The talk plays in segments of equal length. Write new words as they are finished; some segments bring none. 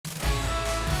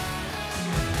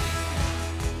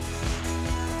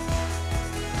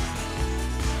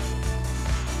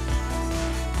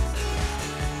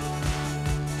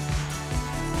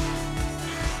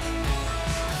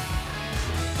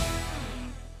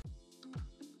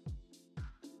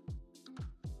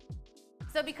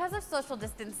So because of social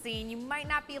distancing, you might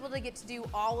not be able to get to do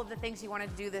all of the things you want to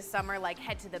do this summer, like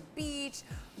head to the beach,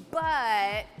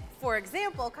 but for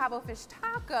example, Cabo Fish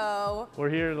Taco. We're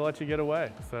here to let you get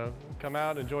away. So come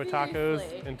out, enjoy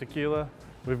tacos and tequila.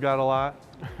 We've got a lot.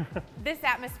 This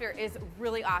atmosphere is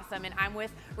really awesome, and I'm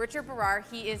with Richard Barrar.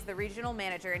 He is the regional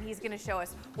manager, and he's going to show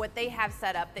us what they have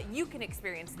set up that you can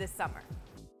experience this summer.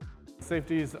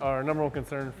 Safety is our number one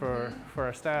concern for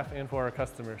our staff and for our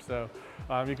customers. So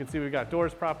you can see we've got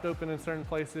doors propped open in certain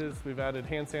places. We've added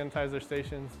hand sanitizer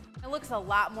stations. It looks a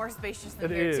lot more spacious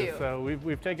than it here is. too. So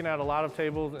we've taken out a lot of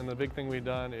tables, and the big thing we've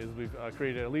done is we've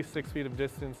created at least 6 feet of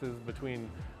distances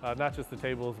between not just the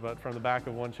tables, but from the back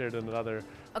of one chair to another.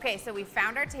 Okay, so we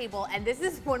found our table, and this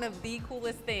is one of the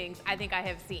coolest things I think I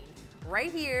have seen.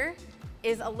 Right here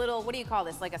is a little, what do you call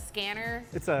this, like a scanner?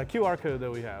 It's a QR code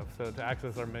that we have, so to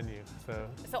access our menu.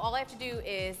 So all I have to do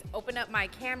is open up my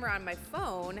camera on my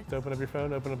phone. To open up your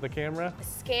phone, open up the camera.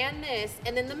 Scan this,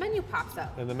 and then the menu pops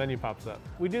up. And the menu pops up.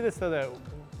 We do this so that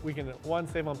we can, one,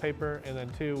 save on paper, and then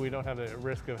two, we don't have the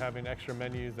risk of having extra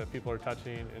menus that people are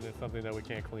touching, and it's something that we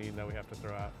can't clean that we have to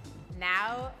throw out.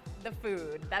 Now, the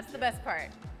food. That's the best part.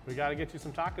 We gotta get you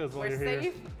some tacos while you're here. We're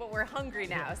safe, but we're hungry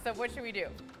now, so what should we do?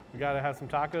 We gotta have some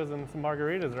tacos and some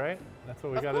margaritas, right? That's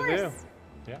what we gotta do.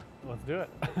 Yeah, let's do it.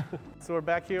 So we're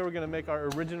back here, we're gonna make our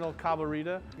original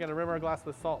cabarita. We're gonna rim our glass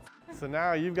with salt. So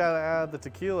now you've gotta add the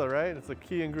tequila, right? It's a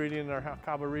key ingredient in our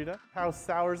cabarita. House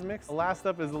sours mix. Last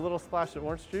up is a little splash of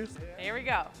orange juice. Here we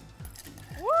go.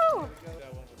 Woo!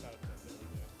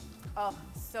 Oh,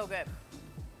 so good.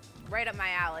 Right up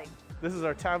my alley. This is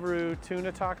our Tavaru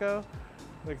tuna taco.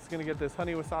 It's gonna get this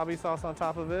honey wasabi sauce on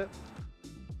top of it.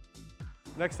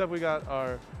 Next up, we got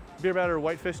our beer batter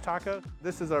whitefish taco.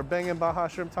 This is our bangin' Baja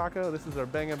shrimp taco. This is our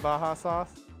bangin' Baja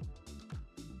sauce.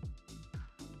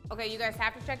 Okay, you guys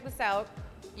have to check this out.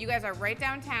 You guys are right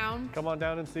downtown. Come on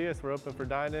down and see us. We're open for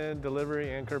dine-in,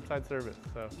 delivery, and curbside service.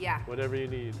 So yeah, whatever you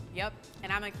need. Yep,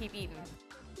 and I'm gonna keep eating.